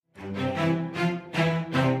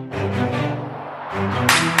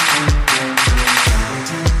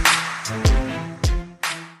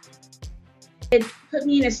put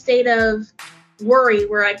me in a state of worry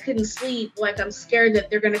where I couldn't sleep. Like I'm scared that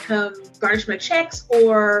they're going to come garnish my checks,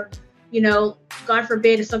 or, God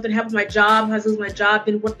forbid, if something happened to my job, if I lose my job,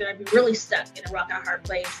 then what? Then I'd be really stuck in a rock and a hard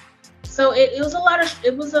place. So it was a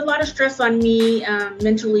lot of stress on me,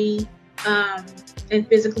 mentally, and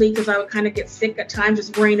physically, because I would kind of get sick at times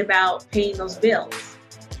just worrying about paying those bills.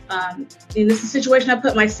 And this is a situation I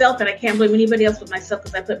put myself in. I can't blame anybody else but myself,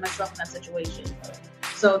 because I put myself in that situation.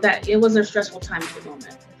 So that it was a stressful time at the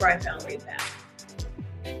moment before I found right back.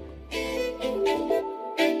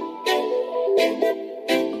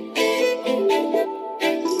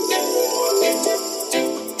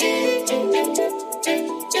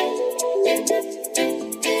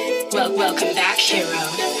 Welcome back, hero.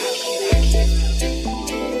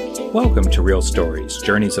 Welcome to Real Stories,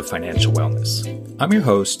 Journeys of Financial Wellness. I'm your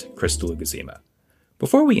host, Crystal Lugazima.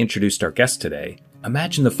 Before we introduce our guest today,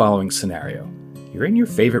 imagine the following scenario. You're in your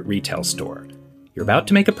favorite retail store. You're about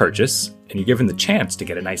to make a purchase, and you're given the chance to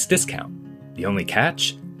get a nice discount. The only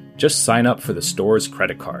catch? Just sign up for the store's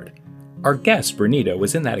credit card. Our guest, Renita,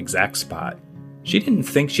 was in that exact spot. She didn't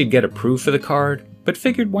think she'd get approved for the card, but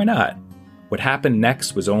figured why not? What happened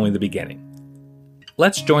next was only the beginning.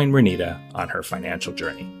 Let's join Renita on her financial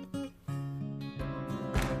journey.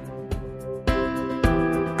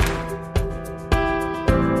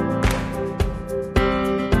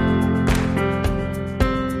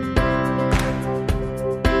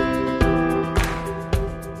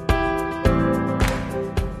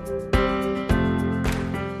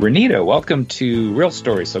 Renita, welcome to Real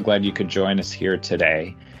Stories. So glad you could join us here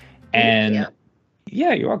today. And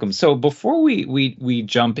yeah, you're welcome. So before we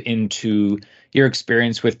jump into your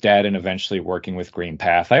experience with debt and eventually working with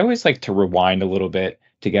GreenPath, I always like to rewind a little bit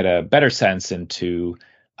to get a better sense into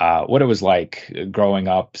what it was like growing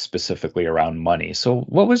up, specifically around money. So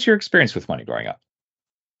what was your experience with money growing up?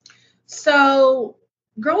 So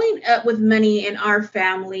growing up with money in our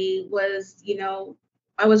family was,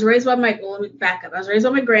 I was raised by I was raised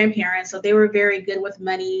by my grandparents, so they were very good with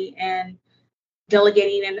money and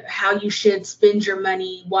delegating and how you should spend your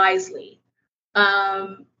money wisely.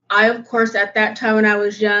 I, of course, at that time when I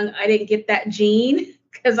was young, I didn't get that gene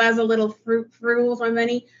because I was a little frugal with my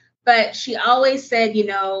money. But she always said,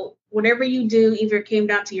 whatever you do, either it came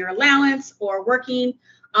down to your allowance or working,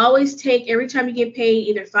 always take every time you get paid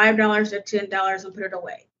either $5 or $10 and put it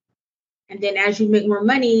away. And then as you make more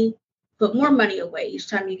money, put more money away each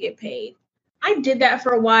time you get paid. I did that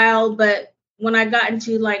for a while, but when I got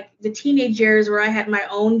into like the teenage years where I had my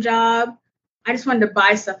own job, I just wanted to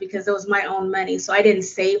buy stuff because it was my own money. So I didn't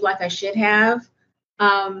save like I should have.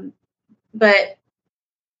 But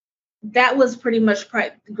that was pretty much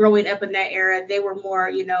growing up in that era. They were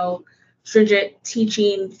more, stringent,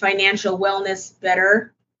 teaching financial wellness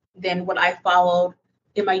better than what I followed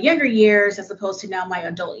in my younger years as opposed to now my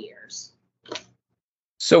adult years.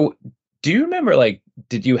 So do you remember,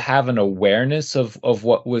 did you have an awareness of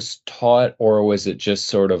what was taught, or was it just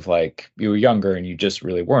sort of like you were younger and you just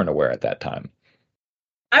really weren't aware at that time?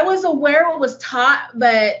 I was aware what was taught,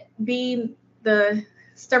 but being the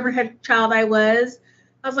stubborn child I was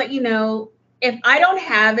like, if I don't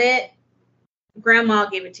have it, grandma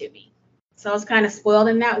gave it to me. So I was kind of spoiled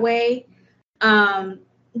in that way,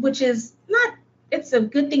 which is not, it's a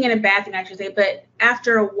good thing and a bad thing, I should say. But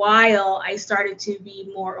after a while, I started to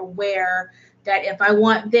be more aware that if I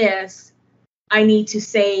want this, I need to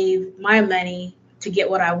save my money to get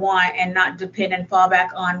what I want and not depend and fall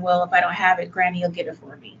back on, well, if I don't have it, Granny will get it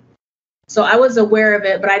for me. So I was aware of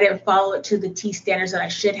it, but I didn't follow it to the T standards that I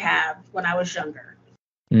should have when I was younger.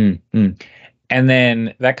 Mm-hmm. And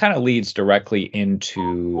then that kind of leads directly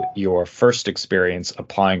into your first experience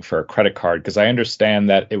applying for a credit card, because I understand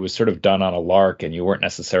that it was sort of done on a lark and you weren't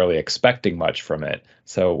necessarily expecting much from it.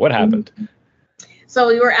 So what happened? Mm-hmm. So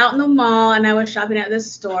we were out in the mall and I was shopping at this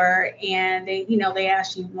store, and they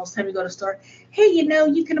asked you most time you go to the store, hey,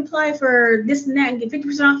 you can apply for this and that and get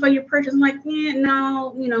 50% off of your purchase. I'm like,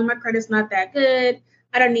 no, my credit's not that good.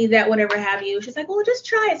 I don't need that, whatever have you. She's like, well, just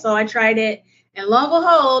try it. So I tried it. And lo and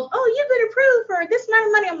behold, oh, you've been approved for this amount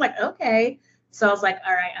of money. I'm like, okay. So I was like,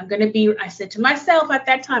 all right, I said to myself at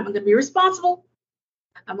that time, I'm going to be responsible.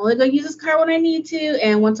 I'm only going to use this card when I need to.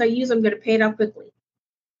 And once I use it, I'm going to pay it off quickly.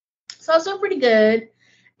 So I was doing pretty good.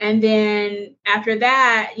 And then after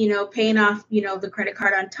that, paying off, the credit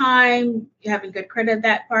card on time, having good credit at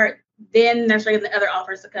that part, then there's like the other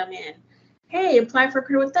offers to come in. Hey, apply for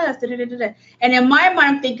credit with us. Da, da, da, da, da. And in my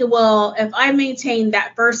mind, I'm thinking, well, if I maintain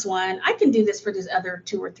that first one, I can do this for these other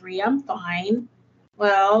 2 or 3. I'm fine.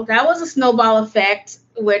 Well, that was a snowball effect,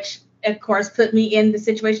 which, of course, put me in the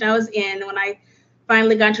situation I was in when I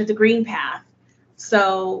finally got into the GreenPath.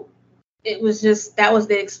 So it was just, that was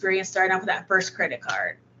the experience starting off with that first credit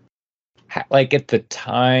card. Like at the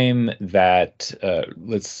time that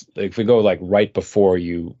if we go like right before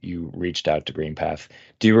you reached out to GreenPath,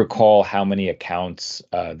 do you recall how many accounts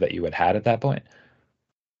that you had at that point?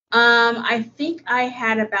 I think I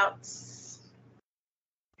had about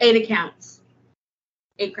 8 accounts,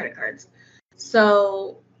 8 credit cards.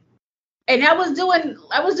 So, and I was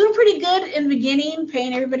doing pretty good in the beginning,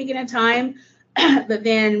 paying everybody in time. But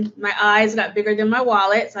then my eyes got bigger than my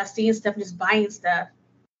wallet, so I seen stuff, just buying stuff,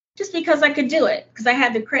 just because I could do it, because I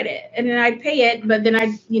had the credit, and then I'd pay it. But then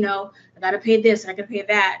I got to pay this, and I could pay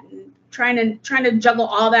that, and trying to juggle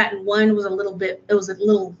all that in one was a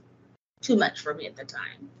little too much for me at the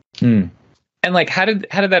time. And like, how did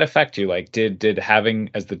that affect you? Like, did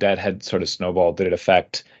having, as the debt had sort of snowballed, did it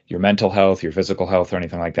affect your mental health, your physical health, or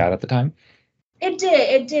anything like that at the time? It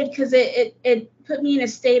did, because it put me in a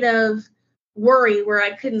state of worry where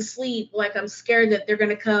I couldn't sleep. Like, I'm scared that they're going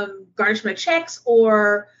to come garnish my checks,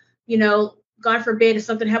 or, God forbid, if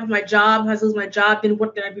something happened to my job, if I lose my job, then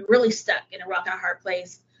what? Then I'd be really stuck in a rock and a hard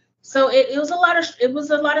place. So it was a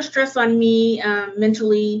lot of stress on me,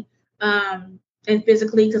 mentally, and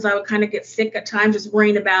physically, because I would kind of get sick at times just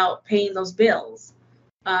worrying about paying those bills.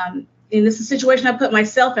 And this is a situation I put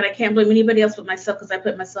myself in. I can't blame anybody else but myself, because I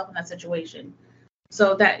put myself in that situation.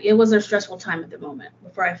 So that it was a stressful time at the moment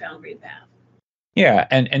before I found GreenPath. Yeah,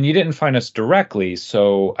 and you didn't find us directly,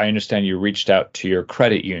 so I understand you reached out to your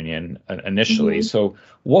credit union initially. Mm-hmm. So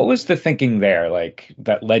what was the thinking there, like,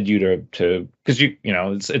 that led you to because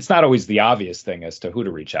it's not always the obvious thing as to who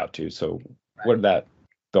to reach out to. So right. What did that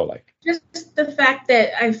go like? Just the fact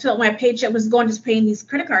that I felt my paycheck was going to paying these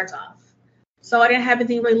credit cards off. So I didn't have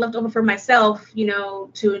anything really left over for myself,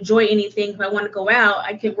 to enjoy anything. If I want to go out,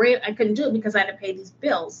 I couldn't do it because I had to pay these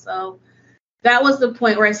bills. So that was the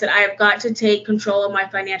point where I said, I have got to take control of my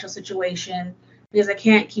financial situation, because I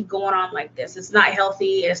can't keep going on like this. It's not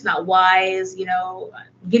healthy. It's not wise.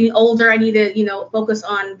 Getting older, I need to, focus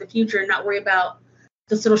on the future and not worry about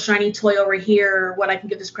this little shiny toy over here, or what I can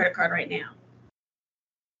get this credit card right now.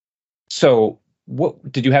 So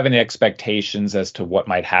what did you have any expectations as to what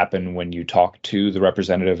might happen when you talked to the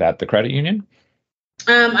representative at the credit union?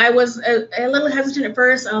 I was a little hesitant at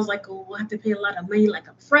first. I was like, oh, we'll have to pay a lot of money, like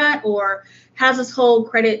up front, or how's this whole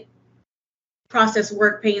credit process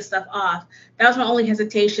work, paying stuff off? That was my only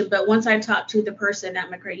hesitation. But once I talked to the person at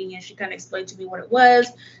my credit union, she kind of explained to me what it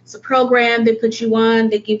was. It's a program they put you on.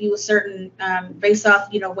 They give you a certain, based off,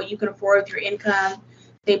 what you can afford with your income.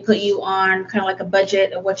 They put you on kind of like a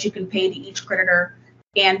budget of what you can pay to each creditor.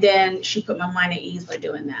 And then she put my mind at ease by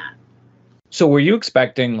doing that. So were you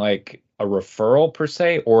expecting like a referral per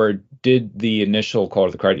se, or did the initial call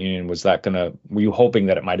to the credit union, were you hoping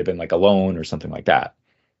that it might have been like a loan or something like that?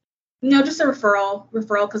 No, just a referral,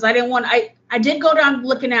 because I didn't want, I did go down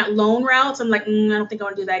looking at loan routes. I'm like, I don't think I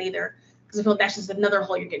want to do that either, because I feel that's just another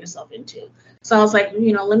hole you're getting yourself into. So I was like,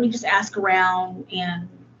 let me just ask around and,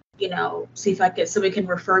 see if somebody can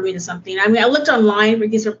refer me to something. I mean, I looked online for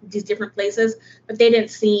these different places, but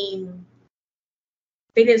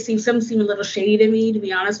some seem a little shady to me, to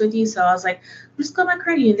be honest with you. So I was like, just go to my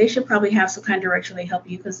credit union. They should probably have some kind of direction they help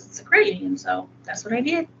you, because it's a credit union. So that's what I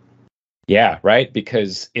did. Yeah, right.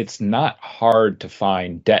 Because it's not hard to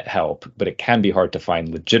find debt help, but it can be hard to find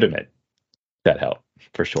legitimate debt help,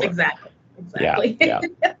 for sure. Exactly. Yeah.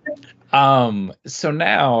 So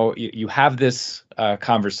now you have this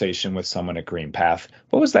conversation with someone at GreenPath.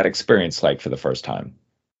 What was that experience like for the first time?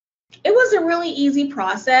 It was a really easy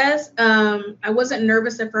process. I wasn't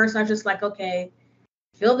nervous at first. I was just like, okay,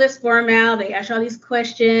 fill this form out. They ask you all these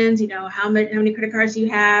questions. How many credit cards do you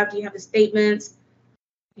have? Do you have the statements?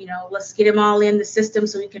 Let's get them all in the system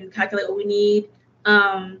so we can calculate what we need.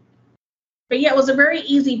 But yeah, it was a very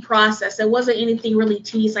easy process. There wasn't anything really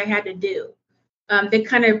tedious I had to do. They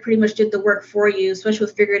kind of pretty much did the work for you, especially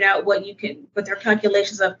with figuring out with their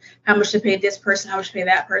calculations of how much to pay this person, how much to pay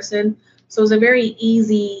that person. So it was a very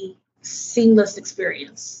easy, seamless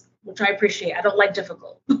experience, which I appreciate. I don't like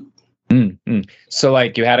difficult. Mm-hmm. So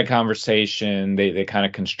like you had a conversation, they kind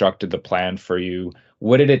of constructed the plan for you.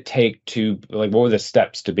 What did it take what were the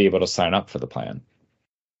steps to be able to sign up for the plan?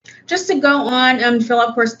 Just to go on and fill out,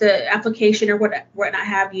 of course, the application or what not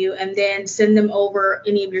have you, and then send them over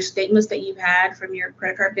any of your statements that you've had from your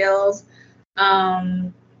credit card bills.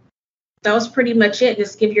 That was pretty much it.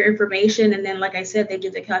 Just give your information, and then, like I said, they do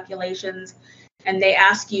the calculations, and they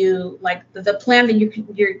ask you, like, the plan that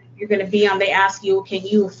you're going to be on. They ask you, can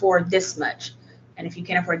you afford this much? And if you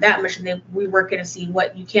can't afford that much, then we work it to see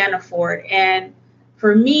what you can afford. And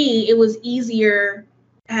for me, it was easier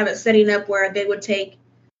to have it setting up where they would take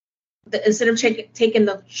instead of taking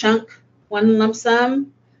the chunk one lump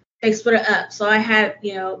sum. They split it up. So I had,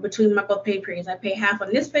 between my both pay periods, I pay half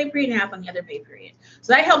on this pay period and half on the other pay period.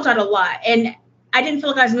 So that helped out a lot. And I didn't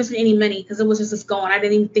feel like I was missing any money because it was just going. I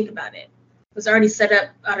didn't even think about it. It was already set up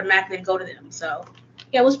automatically to go to them. So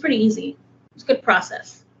yeah, it was pretty easy. It was a good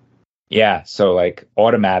process. Yeah, so like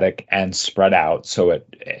automatic and spread out. So at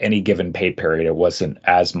any given pay period, it wasn't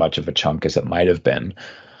as much of a chunk as it might have been.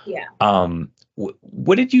 Yeah.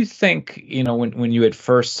 What did you think, when you had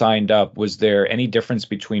first signed up? Was there any difference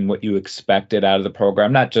between what you expected out of the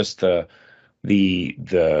program? Not just the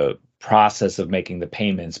process of making the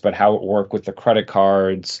payments, but how it worked with the credit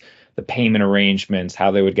cards, the payment arrangements, how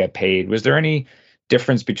they would get paid. Was there any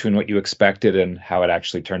difference between what you expected and how it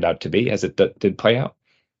actually turned out to be as it did play out?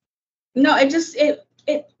 No, it was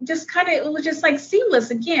just like seamless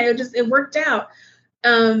again. It worked out.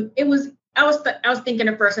 I was thinking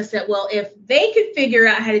at first, I said, well, if they could figure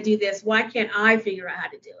out how to do this, why can't I figure out how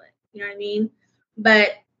to do it? You know what I mean?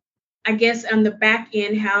 But I guess on the back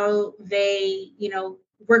end, how they,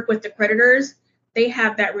 work with the creditors, they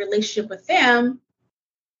have that relationship with them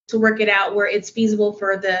to work it out where it's feasible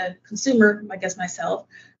for the consumer, I guess myself,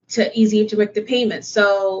 easier to make the payment.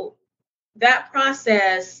 So that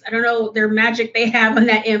process, I don't know their magic they have on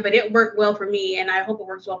that end, but it worked well for me, and I hope it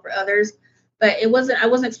works well for others. But I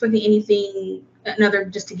wasn't expecting anything another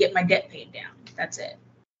just to get my debt paid down. That's it.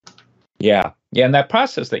 Yeah. Yeah. And that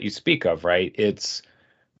process that you speak of, right? It's,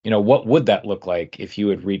 what would that look like if you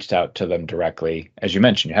had reached out to them directly? As you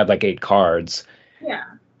mentioned, you had like 8 cards. Yeah.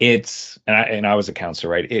 And I was a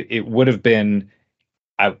counselor, right? It would have been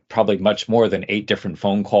probably much more than 8 different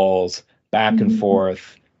phone calls back and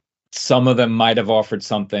forth. Some of them might have offered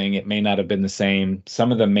something. It may not have been the same.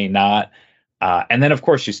 Some of them may not. And then, of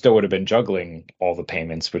course, you still would have been juggling all the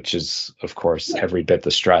payments, which is, of course, every bit the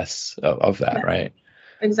stress of that, right?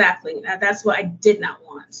 Exactly. That's what I did not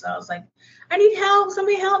want. So I was like, I need help.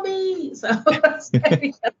 Somebody help me. So because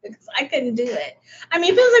I couldn't do it. I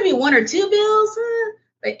mean, if it was maybe 1 or 2 bills,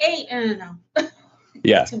 but 8, no.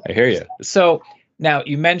 Yeah, I hear you. So now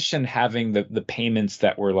you mentioned having the payments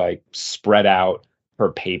that were like spread out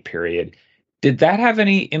per pay period. Did that have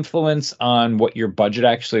any influence on what your budget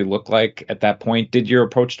actually looked like at that point? Did your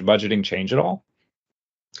approach to budgeting change at all?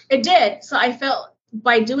 It did. So I felt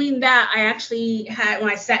by doing that, I actually had,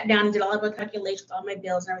 when I sat down and did all of the calculations, all my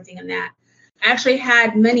bills and everything and that, I actually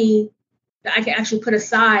had money that I could actually put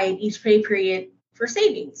aside each pay period for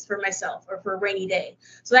savings for myself or for a rainy day.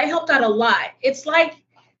 So that helped out a lot. It's like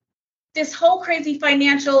this whole crazy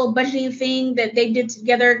financial budgeting thing that they did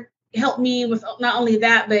together helped me with not only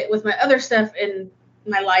that, but with my other stuff in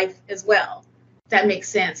my life as well. If that makes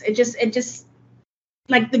sense. It just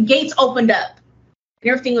like the gates opened up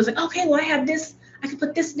and everything was like, okay, well, I have this, I can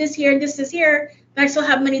put this here and this here, and I still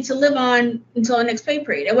have money to live on until the next pay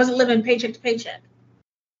period. I wasn't living paycheck to paycheck.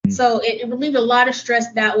 So it relieved a lot of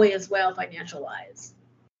stress that way as well, financial wise.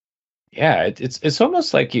 Yeah, it's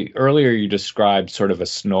almost like earlier you described sort of a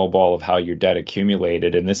snowball of how your debt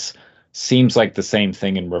accumulated, and this seems like the same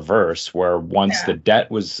thing in reverse, where once the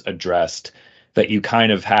debt was addressed, that you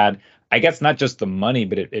kind of had, I guess, not just the money,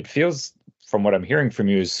 but it feels, from what I'm hearing from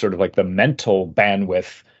you, is sort of like the mental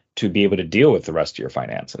bandwidth to be able to deal with the rest of your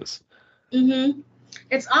finances. Mm-hmm.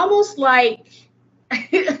 It's almost like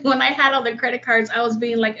when I had all the credit cards, I was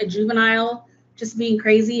being like a juvenile, just being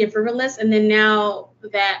crazy and frivolous. And then now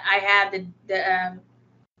that I had the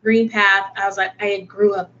green path, I was like, I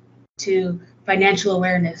grew up to financial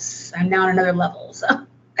awareness. I'm now on another level. So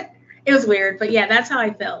it was weird, but yeah, that's how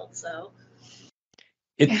I felt. So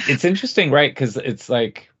it's interesting, right? Because it's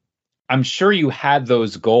like, I'm sure you had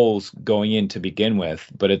those goals going in to begin with,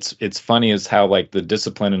 but it's funny as how like the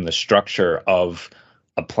discipline and the structure of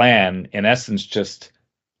a plan, in essence, just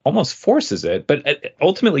almost forces it. But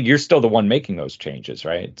ultimately, you're still the one making those changes,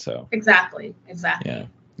 right? So exactly.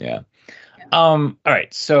 Yeah. All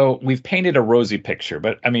right. So we've painted a rosy picture,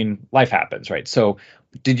 but I mean, life happens, right? So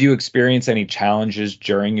did you experience any challenges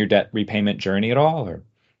during your debt repayment journey at all, or?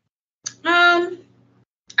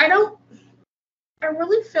 I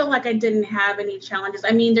really feel like I didn't have any challenges.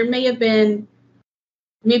 I mean, there may have been,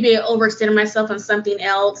 maybe I overextended myself on something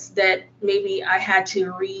else that maybe I had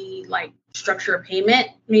to structure a payment,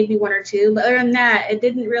 maybe 1 or 2. But other than that, it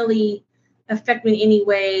didn't really affect me in any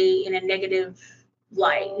way in a negative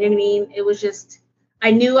light. You know what I mean? It was just,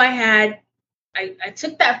 I knew I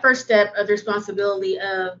took that first step of the responsibility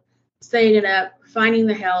of setting it up, finding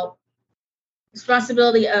the help,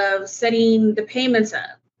 responsibility of setting the payments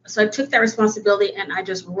up. So I took that responsibility and I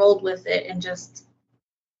just rolled with it and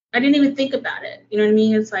I didn't even think about it. You know what I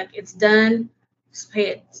mean? It's like, it's done. Just pay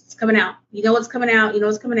it. It's coming out. You know what's coming out. You know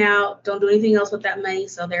what's coming out. Don't do anything else with that money.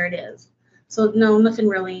 So there it is. So no, nothing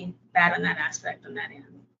really bad on that aspect on that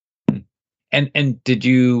end. And did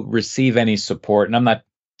you receive any support? And I'm not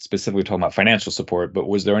specifically talking about financial support, but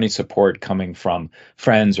was there any support coming from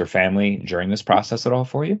friends or family during this process at all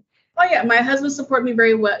for you? Oh yeah, my husband supported me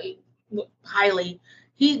very well, highly.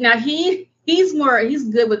 He's good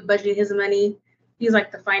with budgeting his money. He's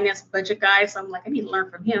like the finance budget guy, so I'm like, I need to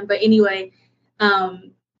learn from him. But anyway,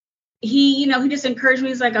 he just encouraged me.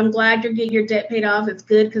 He's like, I'm glad you're getting your debt paid off. It's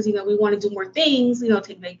good because we want to do more things,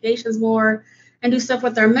 take vacations more and do stuff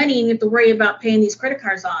with our money and you have to worry about paying these credit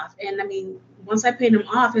cards off. And I mean, once I paid them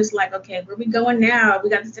off, it's like, okay, where are we going now? We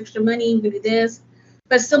got this extra money, we can do this,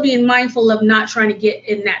 but still being mindful of not trying to get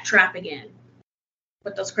in that trap again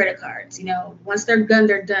with those credit cards. Once they're done,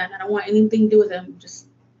 they're done. I don't want anything to do with them. Just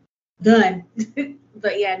done.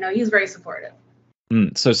 But yeah, no, he's very supportive.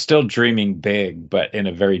 So still dreaming big, but in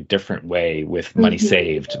a very different way with money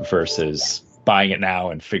saved versus buying it now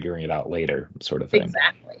and figuring it out later, sort of thing.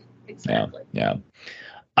 Exactly. Yeah.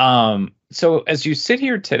 So as you sit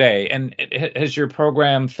here today, and has your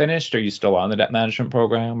program finished? Are you still on the debt management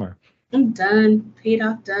program? Or I'm done, paid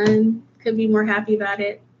off, done. Could be more happy about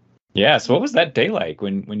it. Yeah. So what was that day like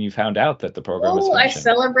when you found out that the program was finishing? finishing? I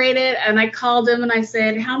celebrated and I called him and I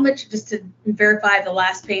said, how much, just to verify the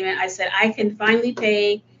last payment. I said, I can finally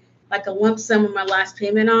pay like a lump sum of my last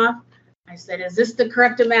payment off. I said, is this the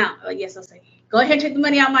correct amount? Like, yes. I said, go ahead and take the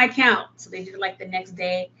money out of my account. So they did it like the next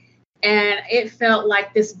day. And it felt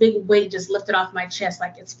like this big weight just lifted off my chest.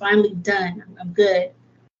 Like it's finally done. I'm good.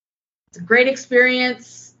 It's a great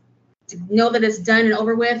experience to know that it's done and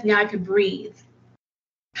over with. Now I can breathe.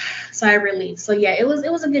 Sigh of relief. So yeah, it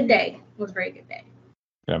was a good day. It was a very good day.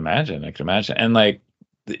 I can imagine. And like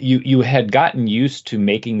you had gotten used to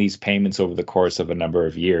making these payments over the course of a number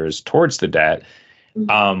of years towards the debt.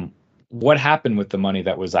 Mm-hmm. What happened with the money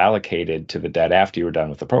that was allocated to the debt after you were done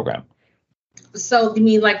with the program? So you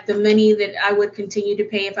mean like the money that I would continue to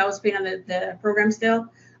pay if I was paying on the program still?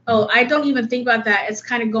 Oh, I don't even think about that. It's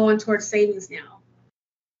kind of going towards savings now.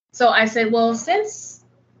 So I said, well, since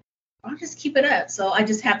I'll just keep it up. So I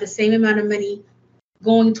just have the same amount of money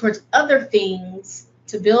going towards other things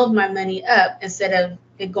to build my money up instead of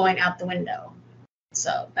it going out the window.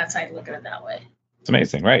 So that's how I look at it that way. It's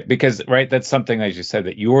amazing, right? Because, that's something, as you said,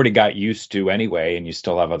 that you already got used to anyway, and you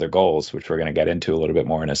still have other goals, which we're going to get into a little bit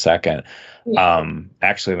more in a second. Yeah.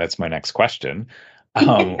 Actually, that's my next question.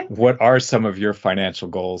 What are some of your financial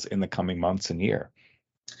goals in the coming months and year?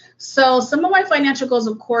 So some of my financial goals,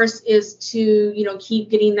 of course, is to, keep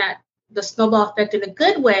getting the snowball effect in a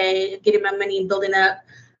good way, getting my money and building up,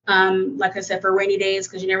 like I said, for rainy days,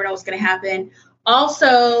 because you never know what's going to happen.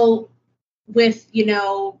 Also, with,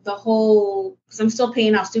 the whole, because I'm still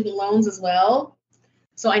paying off student loans as well.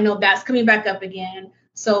 So I know that's coming back up again.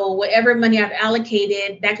 So whatever money I've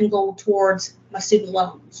allocated, that can go towards my student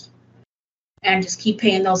loans and just keep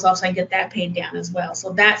paying those off so I get that paid down as well.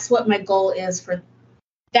 So that's what my goal is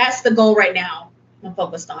that's the goal right now I'm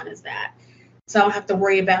focused on is that. So I don't have to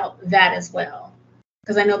worry about that as well.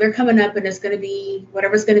 Because I know they're coming up and it's going to be,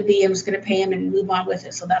 whatever it's going to be, I'm just going to pay them and move on with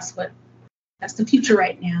it. So that's the future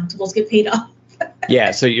right now, to those get paid off.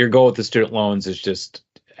 Yeah. So your goal with the student loans is just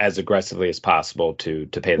as aggressively as possible to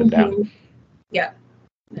pay them down. Yeah.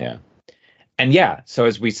 Yeah. And so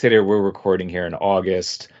as we sit here, we're recording here in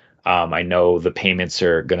August. I know the payments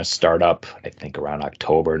are going to start up, I think around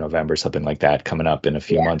October, November, something like that, coming up in a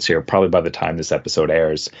few months here. Probably by the time this episode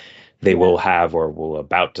airs, they will have or will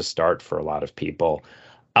about to start for a lot of people.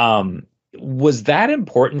 Was that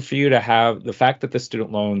important for you to have the fact that the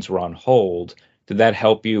student loans were on hold? Did that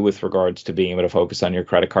help you with regards to being able to focus on your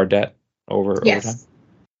credit card debt over time?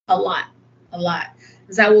 A lot.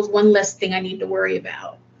 Because that was one less thing I need to worry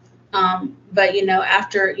about. But,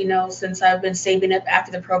 after, since I've been saving up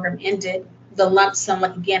after the program ended, the lump sum,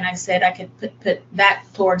 like again, I said I could put that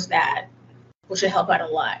towards that, which would help out a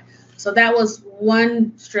lot. So that was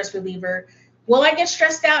one stress reliever. Will I get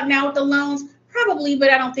stressed out now with the loans? Probably, but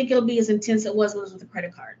I don't think it'll be as intense as it was with the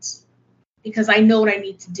credit cards because I know what I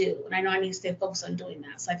need to do and I know I need to stay focused on doing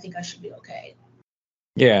that. So I think I should be okay.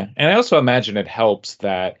 Yeah. And I also imagine it helps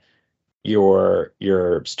that your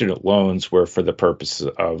student loans were for the purpose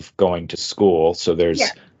of going to school. So there's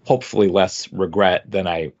hopefully less regret than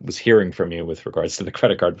I was hearing from you with regards to the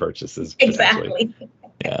credit card purchases. Exactly.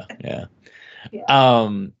 Yeah.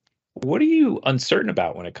 What are you uncertain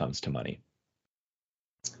about when it comes to money?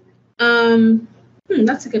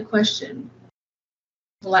 That's a good question.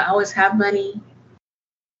 Will I always have money?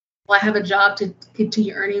 Will I have a job to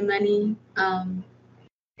continue earning money?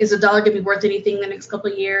 Is the dollar going to be worth anything in the next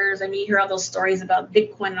couple of years? I mean, you hear all those stories about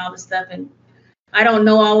Bitcoin and all this stuff, and I don't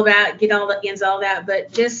know all of that, get all the ins, all that,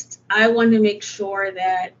 but just I want to make sure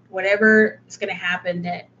that whatever is going to happen,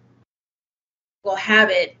 that we'll have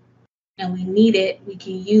it and we need it, we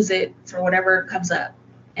can use it for whatever comes up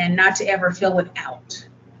and not to ever feel without.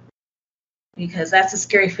 Because that's a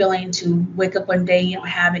scary feeling to wake up one day, you don't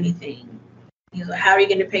have anything. You know, how are you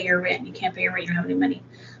going to pay your rent? You can't pay your rent, you don't have any money.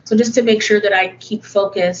 So just to make sure that I keep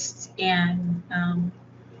focused and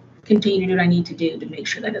continue to do what I need to do to make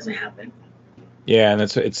sure that doesn't happen. Yeah, and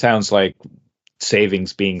it sounds like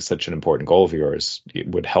savings being such an important goal of yours, it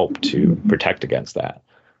would help to protect against that.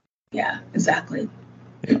 Yeah, exactly.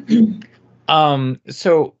 Yeah.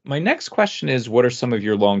 So my next question is, what are some of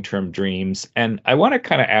your long-term dreams? And I want to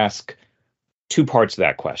kind of ask two parts of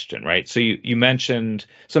that question, right? So you mentioned,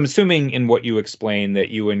 so I'm assuming in what you explained that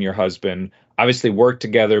you and your husband obviously work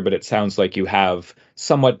together, but it sounds like you have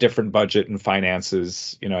somewhat different budget and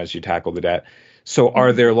finances, as you tackle the debt. So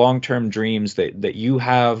are there long-term dreams that you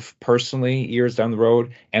have personally years down the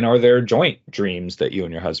road? And are there joint dreams that you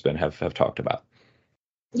and your husband have talked about?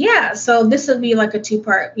 Yeah, so this would be like a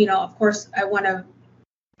two-part, of course, I want to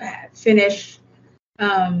finish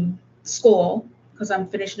school because I'm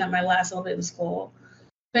finishing up my last little bit of school.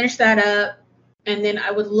 Finish that up. And then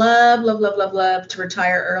I would love, love, love, love, love to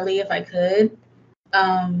retire early if I could.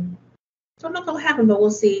 Don't know if it'll happen, but we'll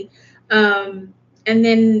see. And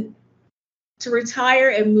then to retire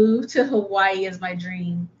and move to Hawaii is my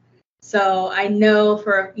dream. So I know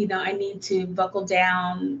I need to buckle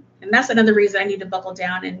down. And that's another reason I need to buckle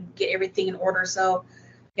down and get everything in order. So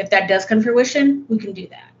if that does come to fruition, we can do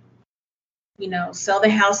that. Sell the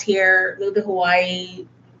house here, move to Hawaii.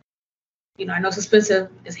 I know it's expensive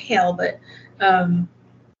as hell, but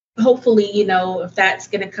hopefully, if that's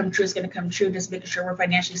going to come true, it's going to come true. Just making sure we're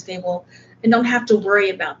financially stable and don't have to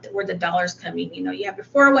worry about where the dollar's coming. You have your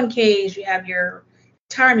 401ks, you have your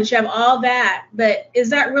retirement, you have all that. But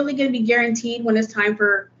is that really going to be guaranteed when it's time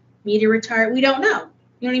for me to retire? We don't know.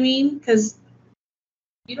 You know what I mean? Because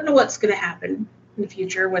you don't know what's going to happen in the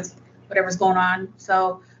future with whatever's going on.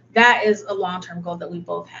 So that is a long-term goal that we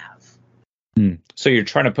both have. So you're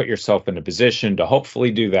trying to put yourself in a position to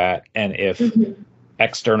hopefully do that. And if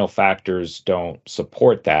external factors don't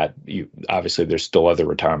support that, obviously there's still other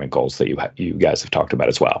retirement goals that you guys have talked about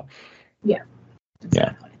as well. Yeah.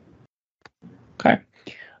 Exactly. Yeah.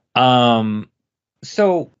 Okay.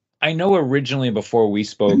 So I know originally before we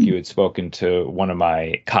spoke, you had spoken to one of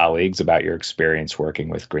my colleagues about your experience working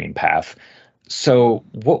with GreenPath. So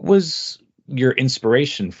what was your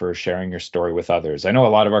inspiration for sharing your story with others? I know a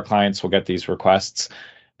lot of our clients will get these requests,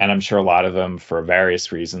 and I'm sure a lot of them, for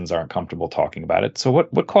various reasons, aren't comfortable talking about it. So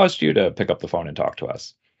what caused you to pick up the phone and talk to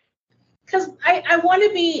us? Because I want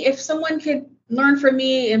to be, if someone could learn from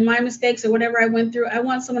me and my mistakes or whatever I went through, I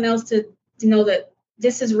want someone else to know that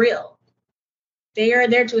this is real. They are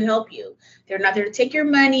there to help you. They're not there to take your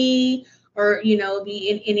money or, be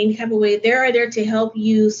in any type of way. They are there to help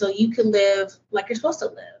you so you can live like you're supposed to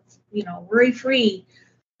live, worry-free.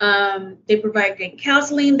 They provide great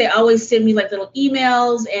counseling. They always send me like little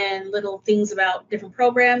emails and little things about different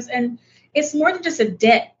programs. And it's more than just a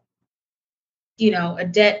debt, a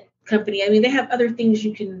debt company. I mean, they have other things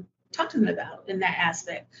you can talk to them about in that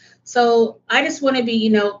aspect. So I just want to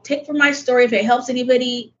be, take from my story. If it helps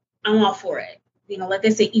anybody, I'm all for it. Like they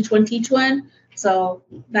say, each one teach one. So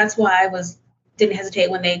that's why I didn't hesitate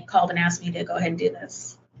when they called and asked me to go ahead and do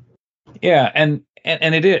this. Yeah, and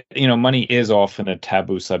it is, money is often a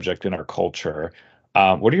taboo subject in our culture.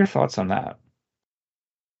 What are your thoughts on that?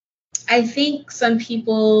 I think some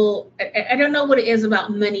people, I don't know what it is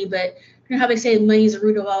about money, but you know how they say money is the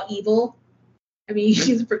root of all evil? I mean, you can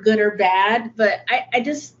use it for good or bad, but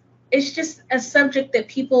it's just a subject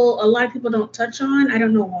that a lot of people don't touch on. I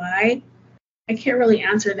don't know why. I can't really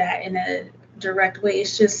answer that in a direct way.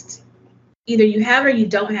 It's just either you have it or you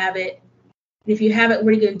don't have it. And if you have it, what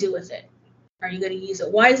are you going to do with it? Are you going to use it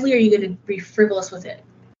wisely or are you going to be frivolous with it?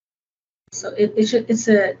 So it's just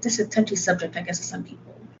a touchy subject, I guess, to some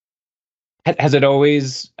people. Have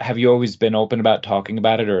you always been open about talking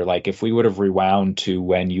about it? Or like if we would have rewound to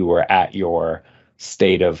when you were at your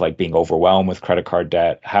state of like being overwhelmed with credit card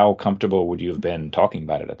debt, how comfortable would you have been talking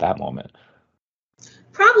about it at that moment?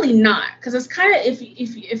 Probably not, because it's kind of,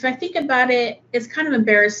 if I think about it, it's kind of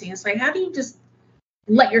embarrassing. It's like, how do you just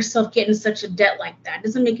let yourself get in such a debt like that? It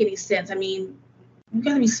doesn't make any sense. I mean, you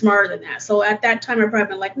got to be smarter than that. So at that time, I probably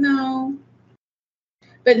been like, no.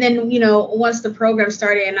 But then, once the program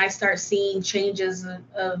started and I start seeing changes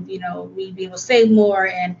of me being able to save more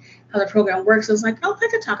and how the program works, I was like, oh, I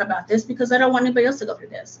could talk about this because I don't want anybody else to go through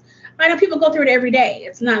this. I know people go through it every day.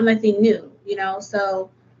 It's not nothing new,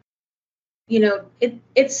 so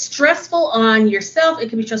it's stressful on yourself. It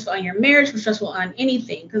can be stressful on your marriage, it can be stressful on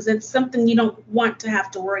anything, because it's something you don't want to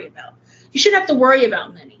have to worry about. You shouldn't have to worry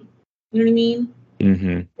about money. You know what I mean?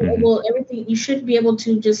 Mm-hmm. Well, everything, you should be able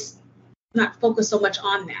to just not focus so much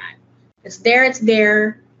on that. It's there. It's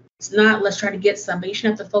not, let's try to get some, but you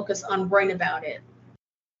shouldn't have to focus on worrying about it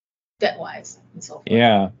debt-wise and so forth.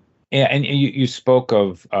 Yeah. Yeah, and you spoke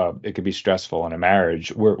of it could be stressful in a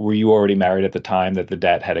marriage. Were you already married at the time that the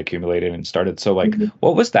debt had accumulated and started? So like,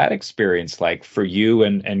 what was that experience like for you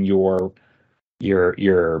and your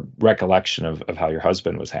recollection of how your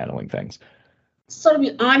husband was handling things? So to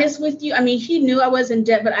be honest with you, I mean, he knew I was in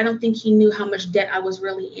debt, but I don't think he knew how much debt I was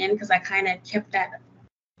really in, because I kind of kept that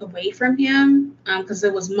away from him, because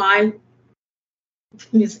it was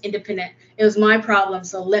independent. It was my problem,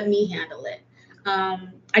 so let me handle it.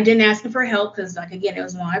 I didn't ask him for help because, like, again, it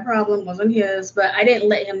was my problem, wasn't his. But I didn't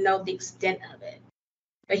let him know the extent of it.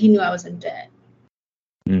 But he knew I was in debt.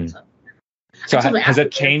 So has that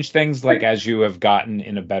changed things, like, as you have gotten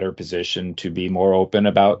in a better position to be more open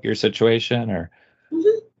about your situation, or?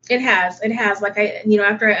 It has. Like,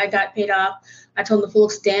 after I got paid off, I told him the full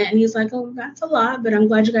extent, and he's like, "Oh, that's a lot, but I'm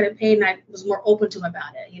glad you got it paid." And I was more open to him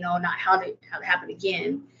about it, not how it happened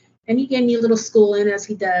again. And he gave me a little schooling, as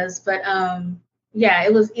he does, but yeah,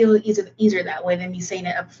 it was easier that way than me saying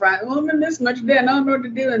it up front. Oh, I'm in this much debt, I don't know what to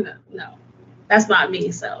do. And no, that's not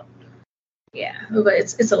me. So yeah, but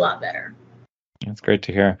it's a lot better. That's great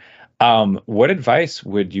to hear. What advice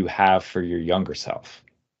would you have for your younger self?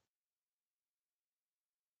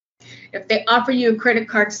 If they offer you a credit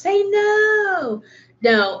card, say no.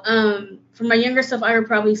 No. For my younger self, I would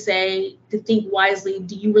probably say to think wisely.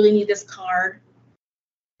 Do you really need this card?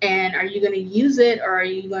 And are you going to use it, or are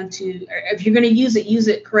you going to, or if you're going to use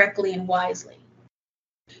it correctly and wisely?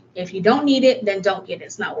 If you don't need it, then don't get it.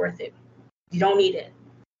 It's not worth it. You don't need it.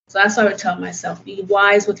 So that's what I would tell myself. Be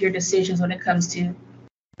wise with your decisions when it comes to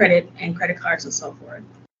credit and credit cards and so forth.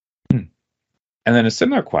 And then a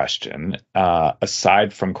similar question,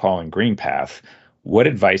 aside from calling GreenPath, what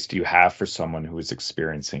advice do you have for someone who is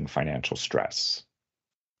experiencing financial stress?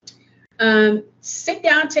 Sit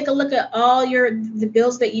down, take a look at all the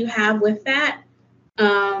bills that you have with that.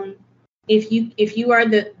 If you are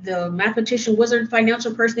the mathematician, wizard,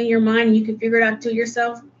 financial person in your mind, and you can figure it out to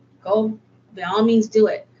yourself, go, by all means, do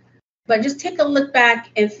it. But just take a look back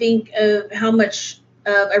and think of how much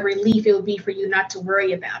of a relief it would be for you not to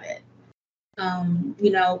worry about it.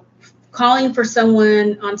 Calling for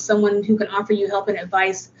someone who can offer you help and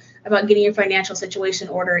advice about getting your financial situation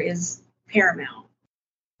in order is paramount.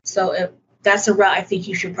 So that's a route I think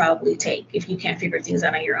you should probably take if you can't figure things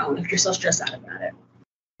out on your own, if you're so stressed out about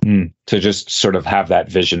it. To just sort of have that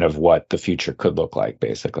vision of what the future could look like,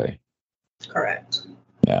 basically. Correct.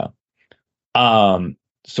 Yeah.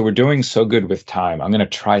 So we're doing so good with time. I'm going to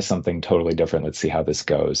try something totally different. Let's see how this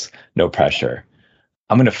goes. No pressure.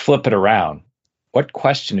 I'm going to flip it around. What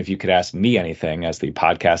question, if you could ask me anything as the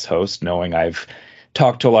podcast host, knowing I've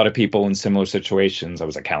talked to a lot of people in similar situations. I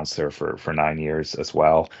was a counselor for 9 years as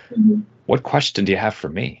well. What question do you have for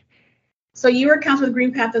me? So you were a counselor with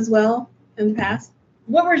GreenPath as well in the past.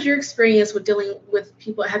 What was your experience with dealing with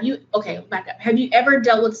people? Have you ever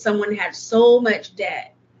dealt with someone who had so much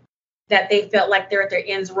debt that they felt like they're at their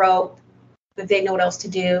ends rope, that they know what else to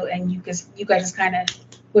do, and you guys just kind of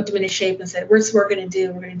put them into shape and said, "We're going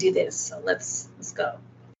to do this. So let's go."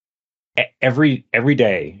 Every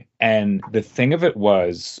day. And the thing of it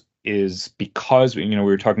is because, we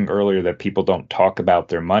were talking earlier that people don't talk about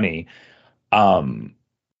their money,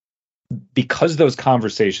 because those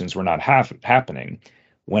conversations were not happening.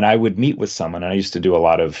 When I would meet with someone, and I used to do a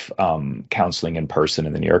lot of counseling in person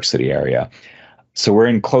in the New York City area. So we're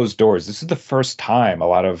in closed doors. This is the first time a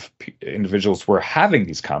lot of individuals were having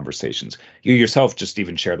these conversations. You yourself just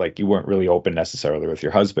even shared, like, you weren't really open necessarily with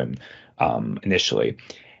your husband initially.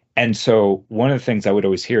 And so one of the things I would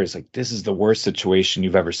always hear is like, this is the worst situation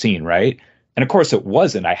you've ever seen, right? And of course it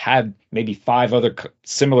wasn't. I had maybe 5 other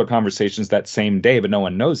similar conversations that same day, but no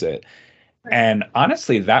one knows it. Right. And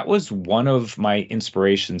honestly, that was one of my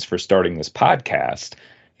inspirations for starting this podcast,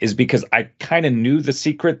 is because I kind of knew the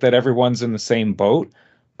secret that everyone's in the same boat.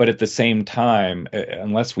 But at the same time,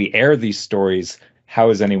 unless we air these stories, how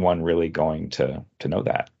is anyone really going to know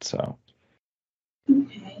that? So.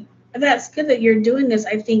 Okay. That's good that you're doing this.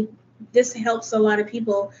 I think this helps a lot of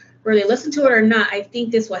people, whether they listen to it or not. I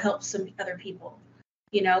think this will help some other people,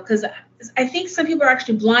 because I think some people are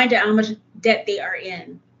actually blind to how much debt they are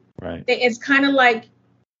in. Right. It's kind of like,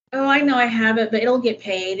 oh, I know I have it, but it'll get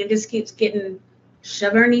paid. It just keeps getting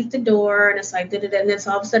shoved underneath the door. And it's like, and then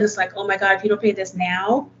all of a sudden it's like, oh my God, if you don't pay this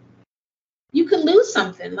now, You could lose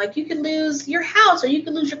something, like you could lose your house or you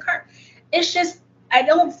could lose your car. It's just, I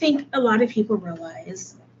don't think a lot of people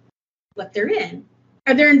realize what they're in,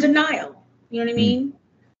 or they're in denial. You know what I mean?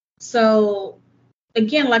 So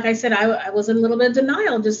again, like I said, I was in a little bit of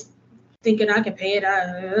denial, just thinking I could pay it,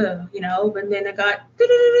 but then it got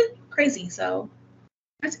crazy. So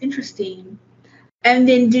that's interesting. And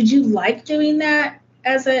then did you like doing that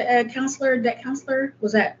as a counselor, debt counselor?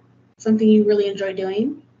 Was that something you really enjoyed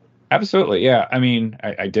doing? Absolutely. Yeah. I mean,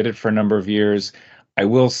 I did it for a number of years. I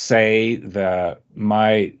will say that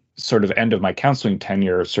my sort of end of my counseling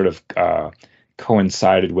tenure sort of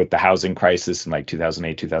coincided with the housing crisis in like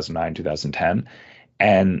 2008, 2009, 2010.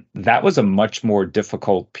 And that was a much more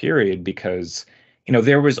difficult period because,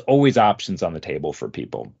 there was always options on the table for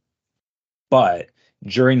people. But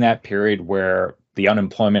during that period where the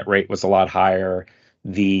unemployment rate was a lot higher,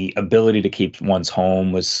 the ability to keep one's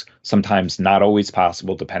home was sometimes not always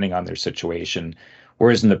possible depending on their situation.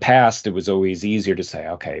 Whereas in the past, it was always easier to say,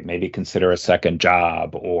 okay, maybe consider a second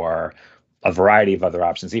job or a variety of other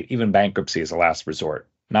options. Even bankruptcy is a last resort.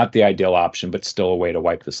 Not the ideal option, but still a way to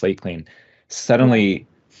wipe the slate clean. Suddenly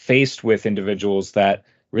faced with individuals that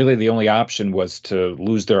really the only option was to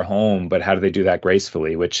lose their home, but how do they do that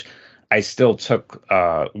gracefully? Which I still took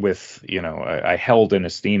I held in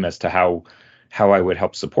esteem as to how I would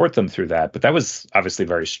help support them through that. But that was obviously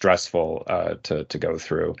very stressful to go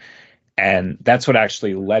through. And that's what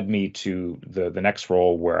actually led me to the next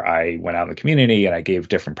role where I went out in the community and I gave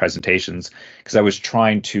different presentations because I was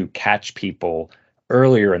trying to catch people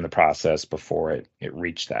earlier in the process before it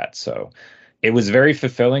reached that. So it was very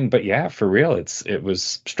fulfilling, but yeah, for real, it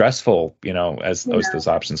was stressful, as those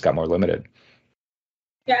options got more limited.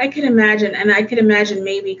 Yeah, I can imagine. And I could imagine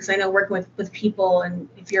maybe, because I know working with people, and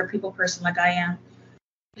if you're a people person like I am,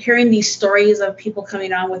 hearing these stories of people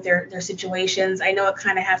coming on with their situations, I know it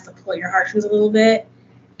kind of has to pull at your heartstrings a little bit.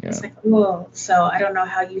 Yeah. It's like, whoa. So I don't know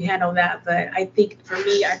how you handle that, but I think for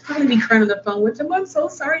me, I'd probably be crying on the phone with them. I'm so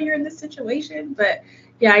sorry you're in this situation. But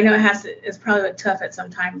yeah, I know it's probably tough at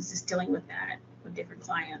sometimes just dealing with that with different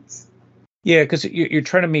clients. Yeah, because you're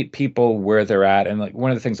trying to meet people where they're at. And like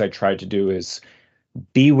one of the things I tried to do is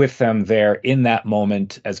be with them there in that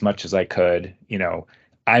moment as much as I could.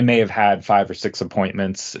 I may have had 5 or 6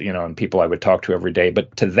 appointments, and people I would talk to every day,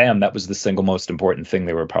 but to them, that was the single most important thing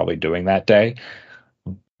they were probably doing that day.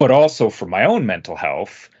 But also for my own mental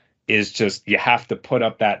health is just, you have to put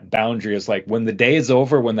up that boundary as like, when the day is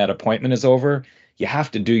over, when that appointment is over, you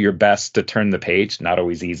have to do your best to turn the page. Not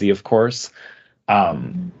always easy, of course.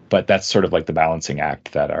 But that's sort of like the balancing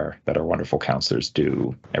act that our wonderful counselors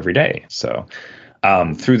do every day. So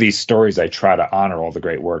through these stories, I try to honor all the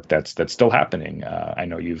great work that's still happening. I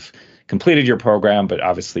know you've completed your program, but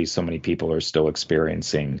obviously so many people are still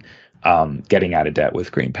experiencing getting out of debt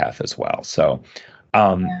with GreenPath as well. So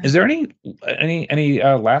is there any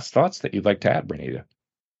last thoughts that you'd like to add, Renita?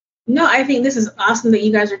 No, I think this is awesome that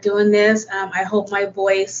you guys are doing this. I hope my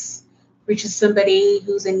voice reaches somebody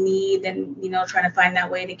who's in need and, trying to find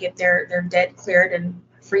that way to get their debt cleared and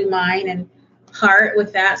free mind and heart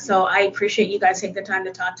with that. So I appreciate you guys taking the time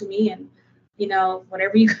to talk to me, and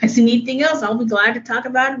whatever you guys need, anything else, I'll be glad to talk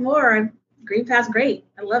about it more. GreenPath's great.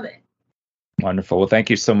 I love it. Wonderful. Well, thank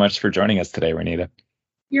you so much for joining us today, Renita.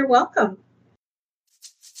 You're welcome.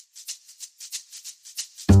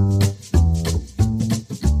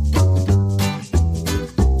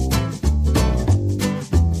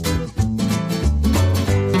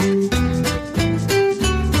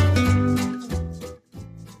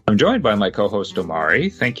 I'm joined by my co-host, Omari.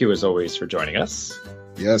 Thank you, as always, for joining us.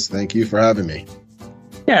 Yes, thank you for having me.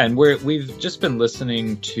 Yeah, and we've just been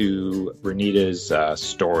listening to Renita's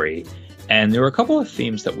story, and there were a couple of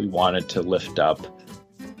themes that we wanted to lift up.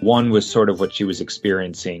 One was sort of what she was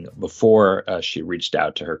experiencing before she reached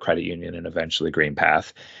out to her credit union and eventually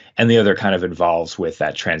GreenPath, and the other kind of involves with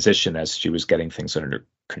that transition as she was getting things under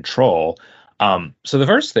control. So the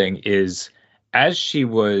first thing is, as she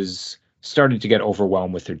was starting to get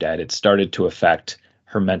overwhelmed with her debt, it started to affect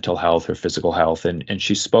her mental health, her physical health. And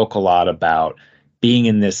she spoke a lot about being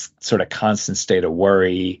in this sort of constant state of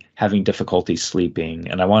worry, having difficulty sleeping.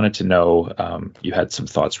 And I wanted to know, you had some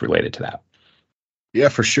thoughts related to that. Yeah,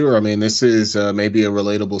 for sure. I mean, this is maybe a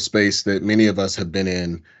relatable space that many of us have been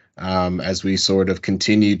in as we sort of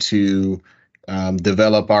continue to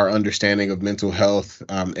develop our understanding of mental health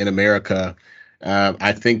in America.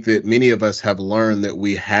 I think that many of us have learned that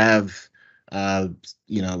we have to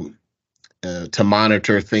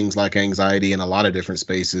monitor things like anxiety in a lot of different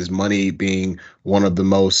spaces, money being one of the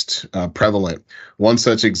most prevalent. One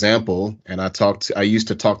such example, and I used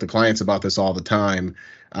to talk to clients about this all the time,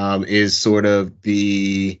 is sort of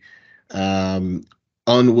the um,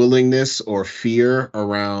 unwillingness or fear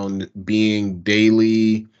around being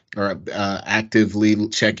daily or actively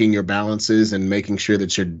checking your balances and making sure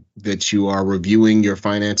that you are reviewing your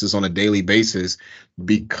finances on a daily basis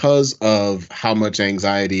because of how much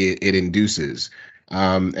anxiety it induces.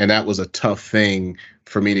 And that was a tough thing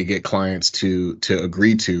for me to get clients to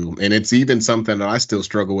agree to, and it's even something that I still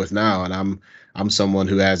struggle with now. And I'm someone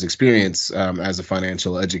who has experience as a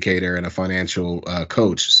financial educator and a financial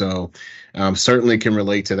coach, so certainly can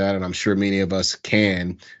relate to that, and I'm sure many of us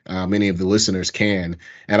can. Many of the listeners can,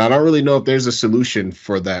 and I don't really know if there's a solution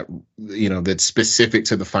for that. That's specific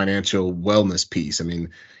to the financial wellness piece. I mean,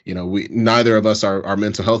 we neither of us are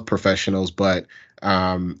mental health professionals, but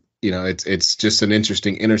it's just an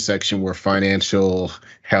interesting intersection where financial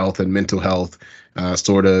health and mental health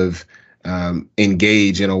sort of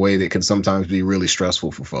engage in a way that can sometimes be really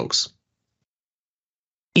stressful for folks.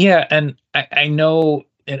 Yeah, and I know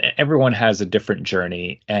everyone has a different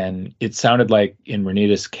journey, and it sounded like in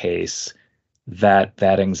Renita's case that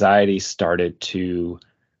anxiety started to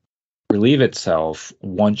relieve itself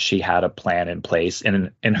once she had a plan in place.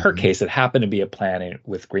 And in her case, it happened to be a plan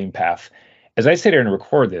with GreenPath. As I sit here and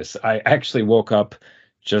record this, I actually woke up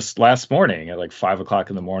just last morning at like 5 o'clock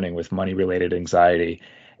in the morning with money-related anxiety.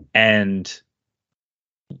 And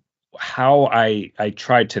how I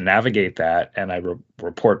tried to navigate that, and I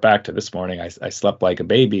report back to this morning, I slept like a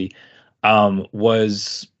baby,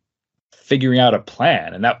 was figuring out a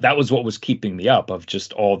plan. And that was what was keeping me up, of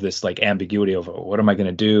just all this like ambiguity over what am I going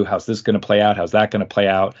to do? How's this going to play out? How's that going to play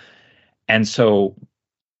out? And so,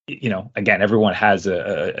 again, everyone has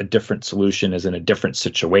a different solution, is in a different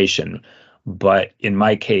situation. But in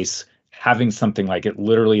my case, having something like it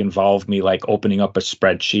literally involved me like opening up a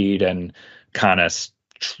spreadsheet and kind of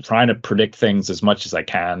trying to predict things as much as I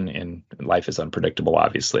can. And life is unpredictable,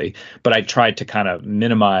 obviously, but I tried to kind of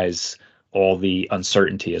minimize all the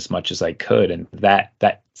uncertainty as much as I could. And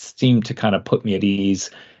that seemed to kind of put me at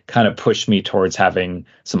ease, kind of push me towards having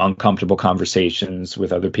some uncomfortable conversations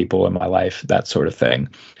with other people in my life, that sort of thing.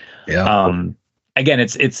 Yeah. Again,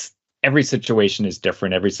 it's every situation is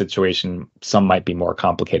different. Every situation, some might be more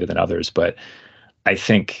complicated than others, but I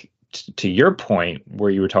think to your point where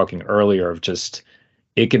you were talking earlier of just,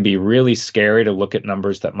 it can be really scary to look at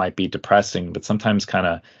numbers that might be depressing, but sometimes kind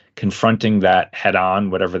of confronting that head on,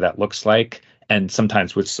 whatever that looks like, and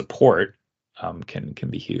sometimes with support, can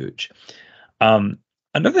be huge.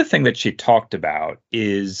 Another thing that she talked about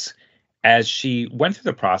is, as she went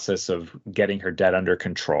through the process of getting her debt under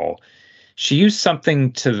control, she used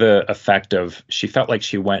something to the effect of, she felt like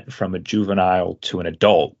she went from a juvenile to an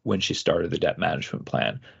adult when she started the debt management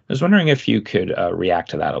plan. I was wondering if you could react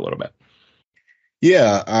to that a little bit.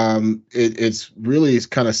 Yeah, it's really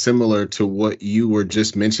kind of similar to what you were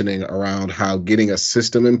just mentioning around how getting a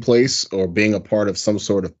system in place or being a part of some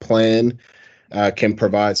sort of plan can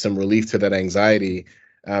provide some relief to that anxiety.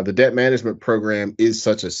 The debt management program is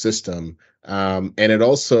such a system, and it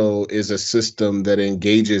also is a system that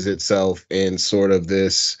engages itself in sort of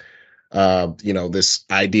this this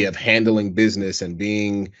idea of handling business and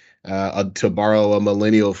being, to borrow a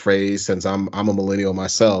millennial phrase, since I'm a millennial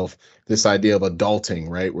myself, this idea of adulting,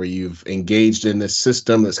 right? Where you've engaged in this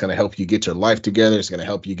system that's going to help you get your life together. It's going to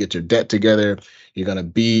help you get your debt together.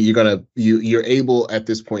 You're able at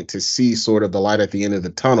this point to see sort of the light at the end of the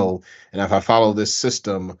tunnel. And if I follow this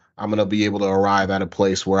system, I'm going to be able to arrive at a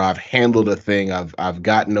place where I've handled a thing. I've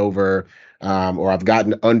gotten over, or I've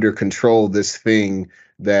gotten under control this thing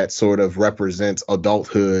that sort of represents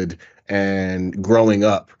adulthood and growing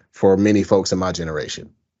up for many folks in my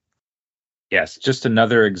generation. Yes, just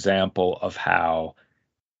another example of how,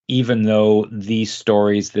 even though this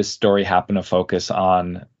story happened to focus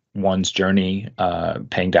on one's journey,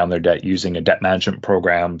 paying down their debt using a debt management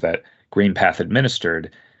program that GreenPath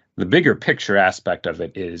administered, the bigger picture aspect of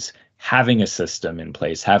it is having a system in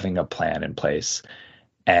place, having a plan in place.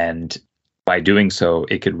 And by doing so,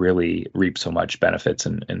 it could really reap so much benefits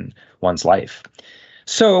in one's life.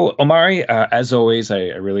 So, Omari, as always, I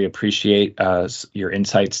really appreciate your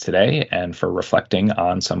insights today and for reflecting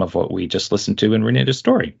on some of what we just listened to in Renita's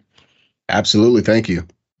story. Absolutely. Thank you.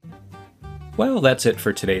 Well, that's it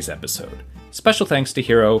for today's episode. Special thanks to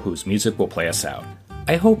Hero, whose music will play us out.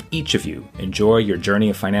 I hope each of you enjoy your journey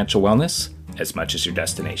of financial wellness as much as your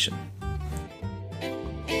destination.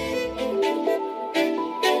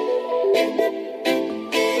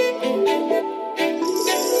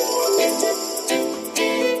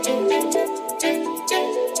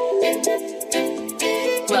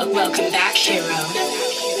 Welcome back, Hero.